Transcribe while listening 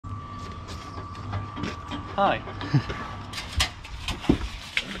Hi.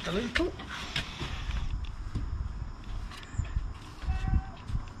 With the lintel.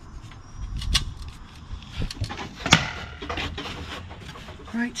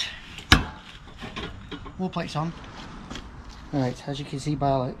 Right. Wall plates on. Right, as you can see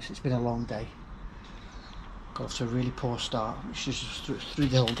by lights, it's been a long day. Got off to a really poor start, which just threw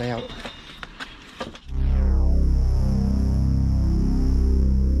the whole day out.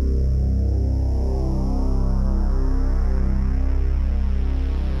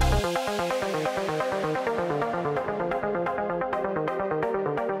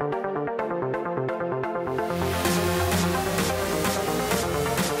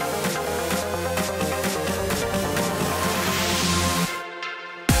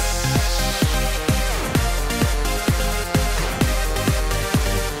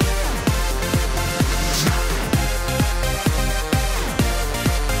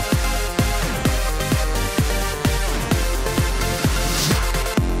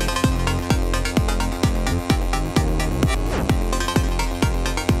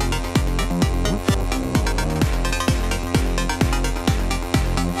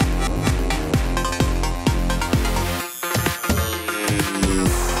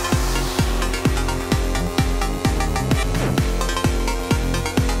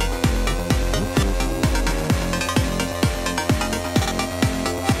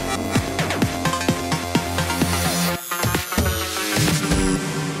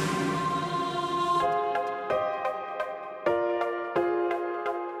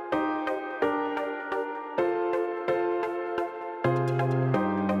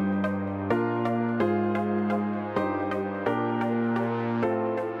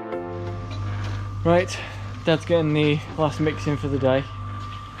 Right, Dad's getting the last mix in for the day.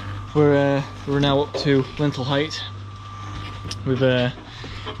 We're now up to lintel height. We've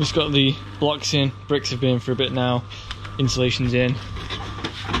just got the blocks in, bricks have been in for a bit now, insulation's in.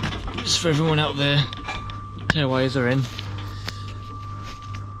 Just for everyone out there, their wires are in.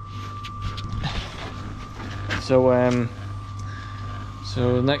 So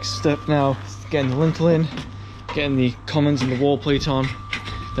next step now is getting the lintel in, getting the commons and the wall plate on.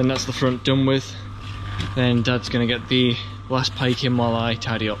 Then that's the front done with. Then Dad's gonna get the last pike in while I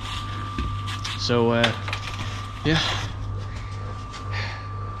tidy up. So yeah,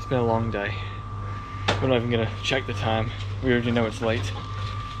 it's been a long day. We're not even gonna check the time. We already know it's late.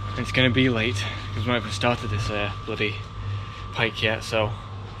 And it's gonna be late because we haven't even started this bloody pike yet. So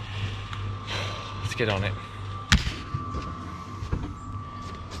let's get on it.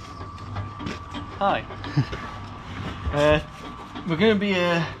 Hi. We're gonna be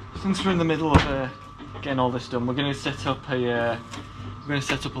since we're in the middle of getting all this done, we're gonna set up a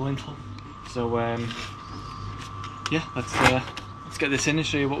lintel. So yeah, let's get this in and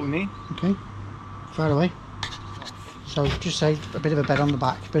show you what we mean. Okay, fire away. So just say a bit of a bed on the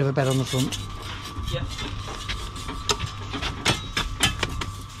back, a bit of a bed on the front. Yeah.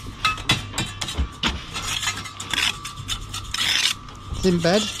 Thin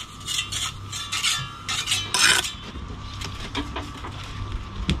bed.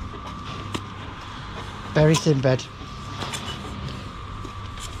 Very thin bed,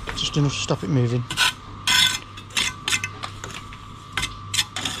 just enough to stop it moving.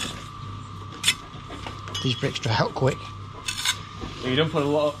 These bricks dry out quick. So you don't put a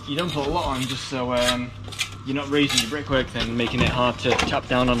lot on just so you're not raising your brickwork, then making it hard to chop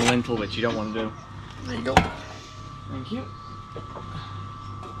down on the lintel, which you don't want to do. There you go. Thank you.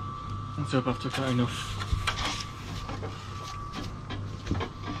 Let's hope I've took out enough.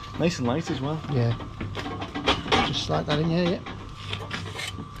 Nice and light as well. Yeah. Just slide that in here, yeah.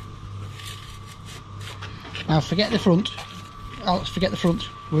 Now forget the front. Alex, forget the front.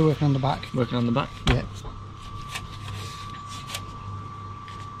 We're working on the back. Working on the back? Yeah.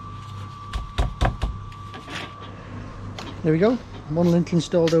 There we go. One lintel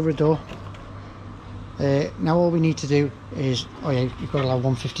installed over a door. Now all we need to do is, oh yeah, you've got to allow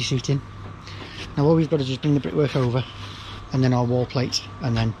 150 seating. Now all we've got to do is bring the brickwork over, and then our wall plate,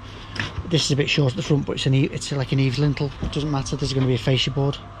 and then this is a bit short at the front, but it's like an eaves lintel. It doesn't matter. There's going to be a fascia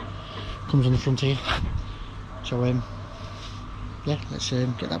board. Comes on the front here. So yeah, let's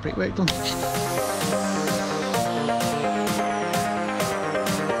get that brickwork done.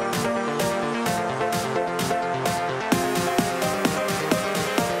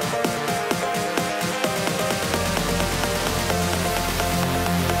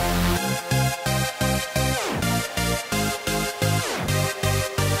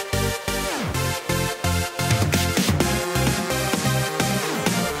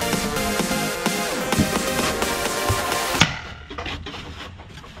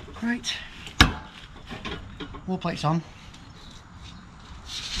 Right, wall plate's on.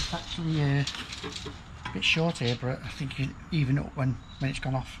 It's actually a bit short here, but I think you even up when it's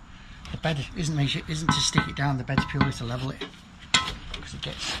gone off. The bed isn't to stick it down, the bed's purely to level it, because it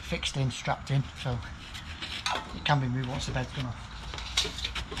gets fixed in, strapped in, so it can be moved once the bed's gone off.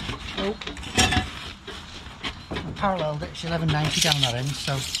 So I paralleled it, it's 1190 down that end,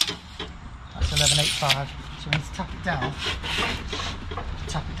 so that's 1185. So we need to tap it down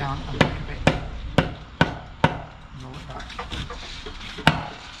and back a bit, and roll it back.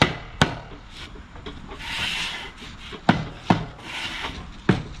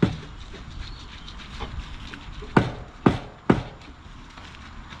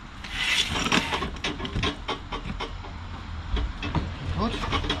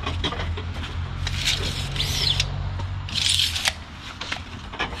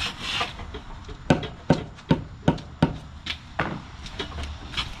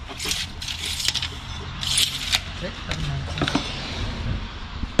 Good.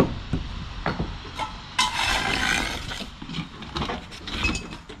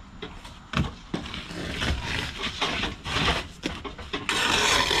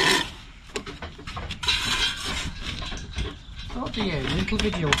 Thought the little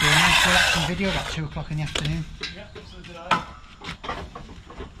video would be a nice relaxing video about 2 o'clock in the afternoon. Yeah, so did I.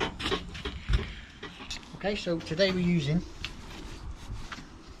 Okay, so today we're using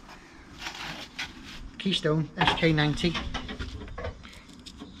Keystone SK90,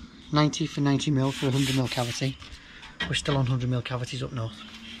 90 for 90mm for 100mm cavity. We're still on 100mm cavities up north.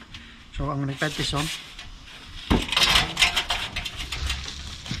 So I'm going to bed this on.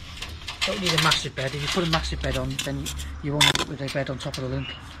 Don't need a massive bed. If you put a massive bed on, then you won't end up with a bed on top of the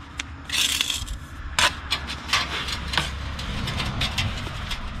lintel.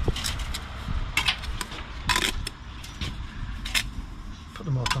 Put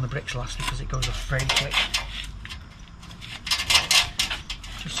the mortar on the bricks last because it goes off very quick.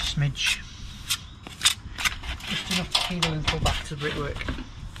 Just a smidge. Just enough to key the lintel back to the brickwork.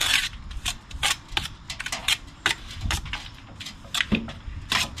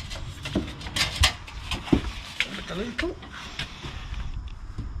 With the lintel.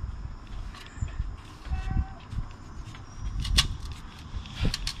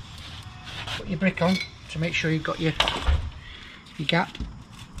 Put your brick on to make sure you've got your gap.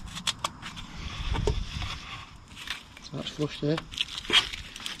 So that's flush there.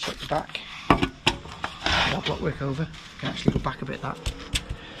 Check the back. That blockwork over. You can actually go back a bit. That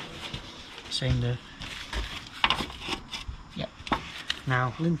same there. Yep.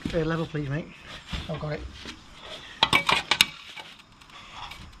 Now level, please, mate. I've got it.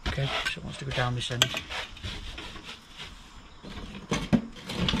 Okay, so it wants to go down this end.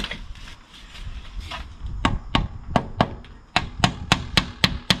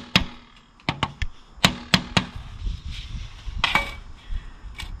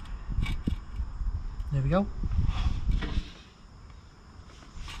 There we go.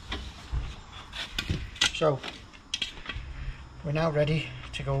 So we're now ready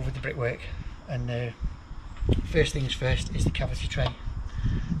to go over the brickwork, and first things first is the cavity tray.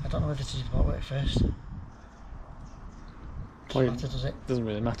 I don't know whether to do the blockwork first. Doesn't matter, does it? Doesn't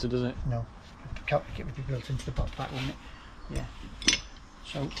really matter, does it? No. It would be built into the back, wouldn't it? Yeah.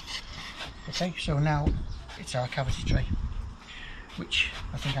 So, okay, so now it's our cavity tray, which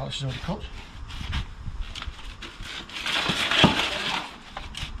I think Alex has already cut.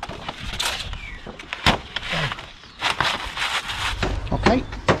 Okay,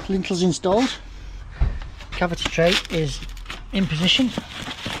 lintels installed. Cavity tray is in position.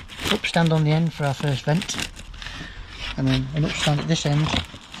 Upstand on the end for our first vent, and then an upstand at this end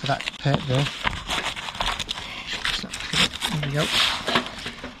for that pert there. There we go.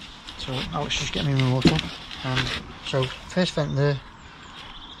 So Alex just get me my water. So first vent there,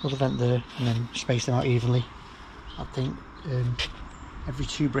 other vent there, and then space them out evenly. I think every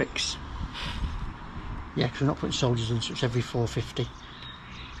 2 bricks. Yeah, because we're not putting soldiers in, so it's every 450.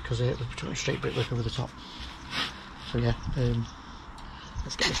 Because we're putting straight brickwork over the top. So yeah,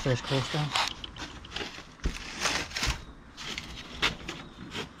 let's get this first course down.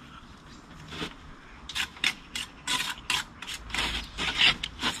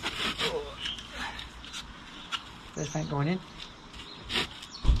 First vent going in.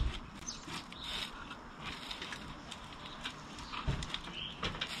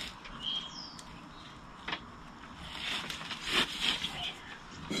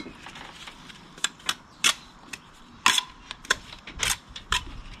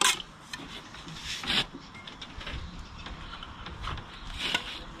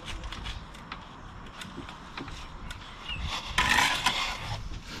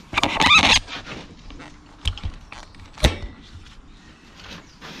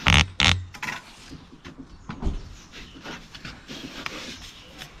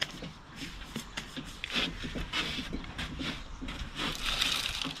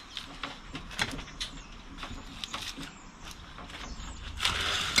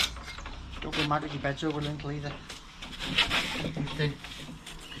 mad with your beds over lintel either. Too thin,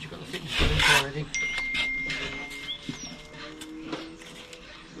 because you've got the thickness of lintel already.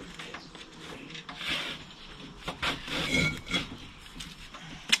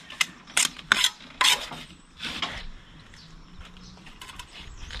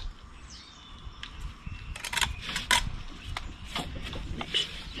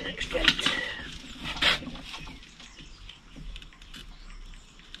 Next vent.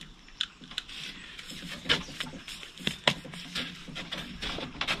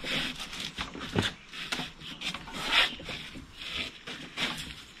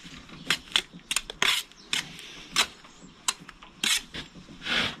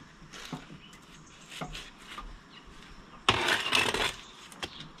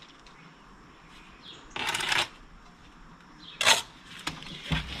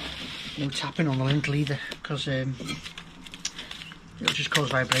 No tapping on the lintel either, because it'll just cause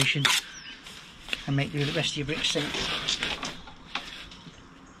vibration and make the rest of your bricks sink.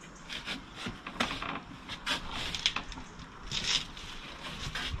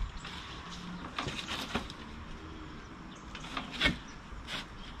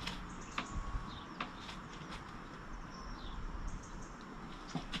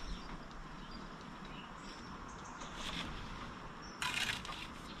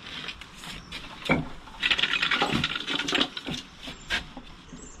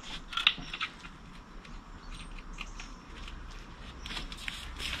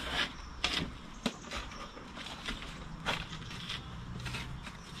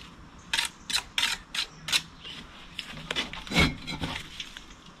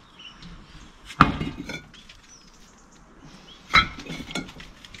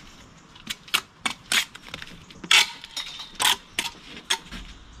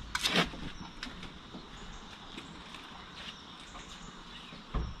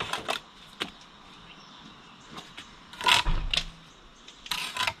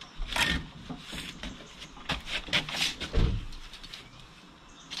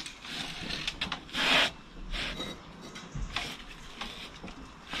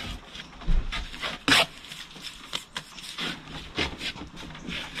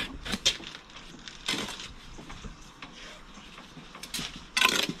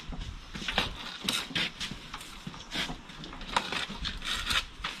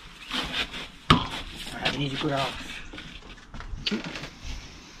 Need a good half.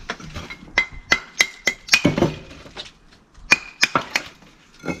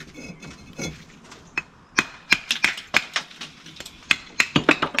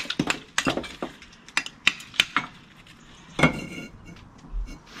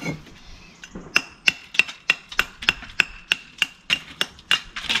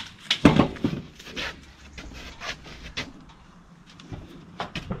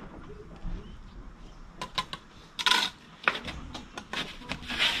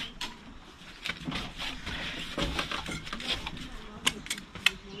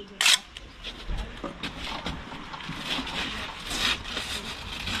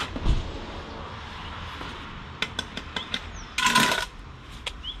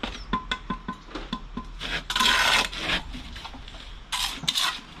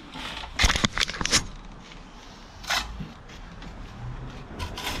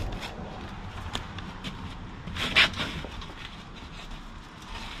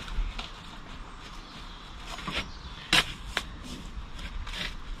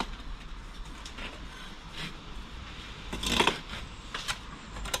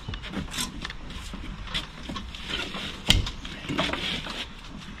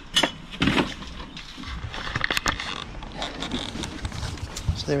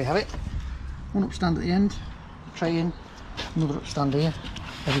 So there we have it, one upstand at the end, tray in, another upstand here,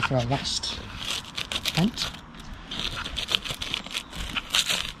 ready for our last vent.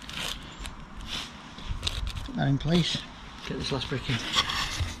 Put that in place, get this last brick in.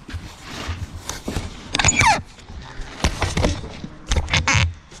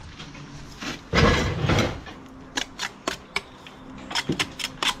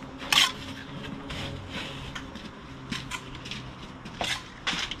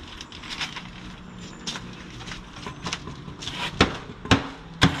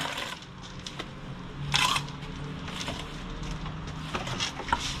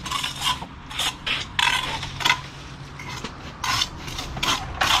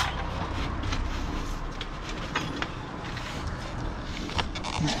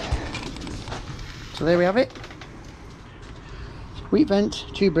 So there we have it. Wheat vent,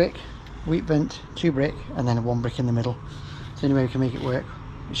 2 brick, wheat vent, 2 brick, and then 1 brick in the middle. So anyway we can make it work.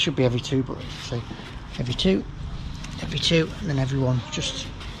 It should be every 2, but say every 2, and then every 1, just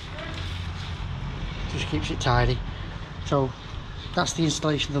just keeps it tidy. So that's the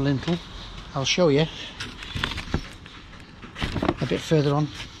installation of the lintel. I'll show you a bit further on.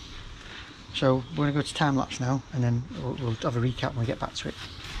 So we're going to go to time lapse now, and then we'll have a recap when we get back to it.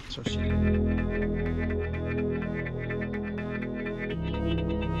 So see you.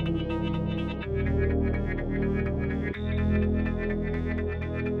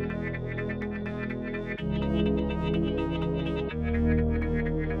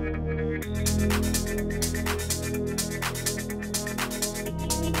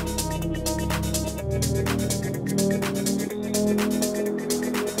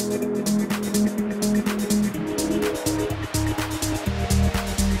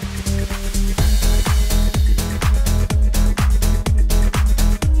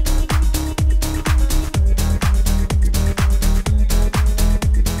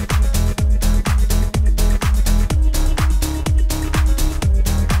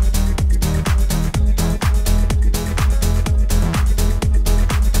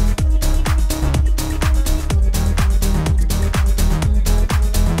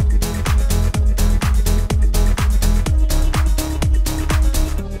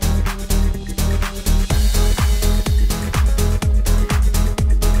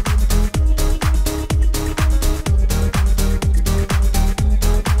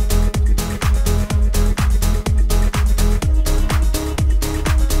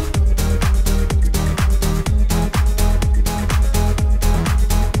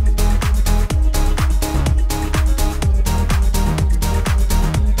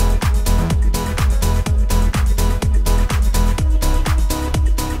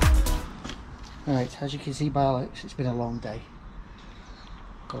 As you can see by lights, it's been a long day.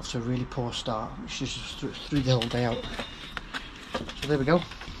 Got off to a really poor start, which just threw the whole day out. So there we go.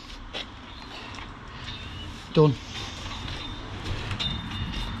 Done.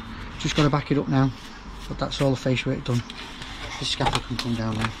 Just got to back it up now, but that's all the face work done. This scaffold can come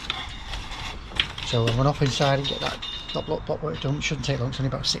down now. So I'm going off inside and get that block work done. It shouldn't take long, it's only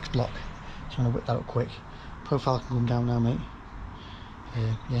about 6 blocks. So I'm going to whip that up quick. Profile can come down now, mate.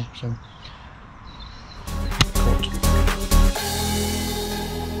 Yeah, so.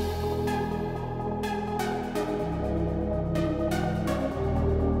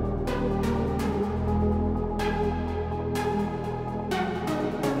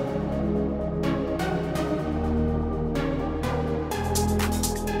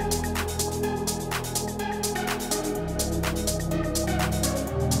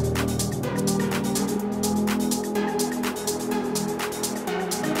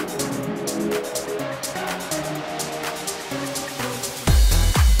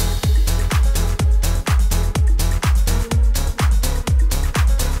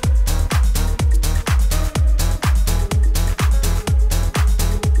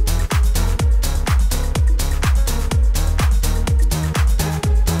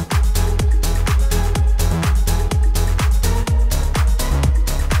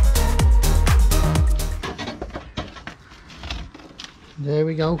 There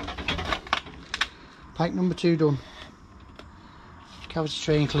we go. Pike number 2 done. Cavity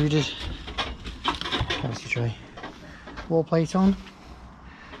tray included. Cavity tray. Wall plate on.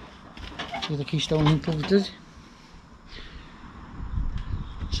 See the keystone lintels did.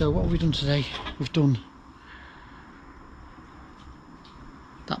 So what have we done today? We've done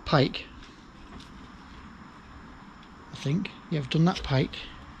that pike. I think. Yeah, we've done that pike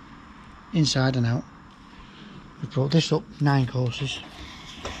inside and out. We've brought this up 9 courses.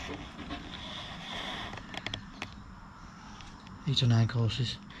 8 or 9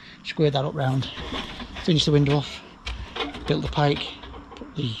 courses. Squared that up round. Finished the window off. Built the pike.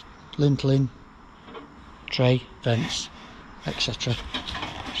 Put the lintel in. Tray, vents, etc.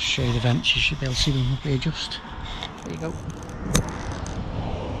 Show you the vents. You should be able to see them up here just. There you go.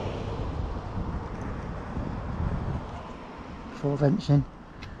 Four vents in.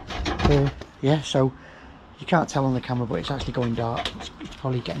 Yeah, so you can't tell on the camera, but it's actually going dark. It's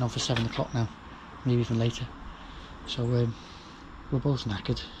probably getting on for 7 o'clock now, maybe even later. So we're both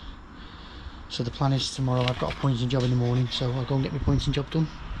knackered. So the plan is tomorrow I've got a pointing job in the morning, so I'll go and get my pointing job done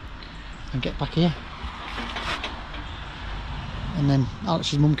and get back here. And then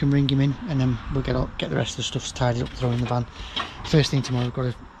Alex's mum can ring him in, and then we'll get the rest of the stuff tidied up, throw in the van. First thing tomorrow, we've got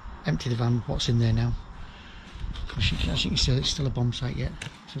to empty the van, what's in there now. I think it's still a bomb site yet,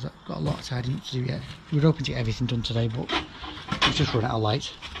 so I've got a lot of tidying up to do yet. We were hoping to get everything done today, but we've just run out of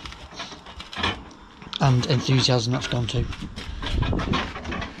light. And enthusiasm, that's gone too.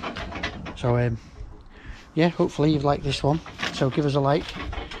 So yeah, hopefully you've liked this one. So give us a like,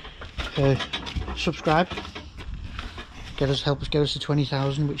 subscribe, help us get us to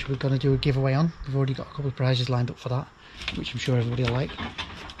 20,000, which we're going to do a giveaway on. We've already got a couple of prizes lined up for that, which I'm sure everybody will like.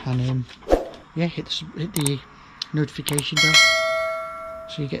 And yeah, hit the notification bell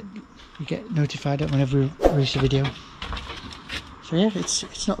so you get notified whenever we release a video. So yeah,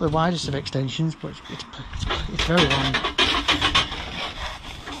 it's not the widest of extensions, but it's very long.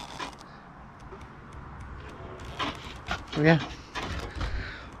 So yeah,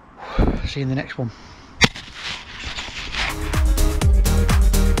 see you in the next one.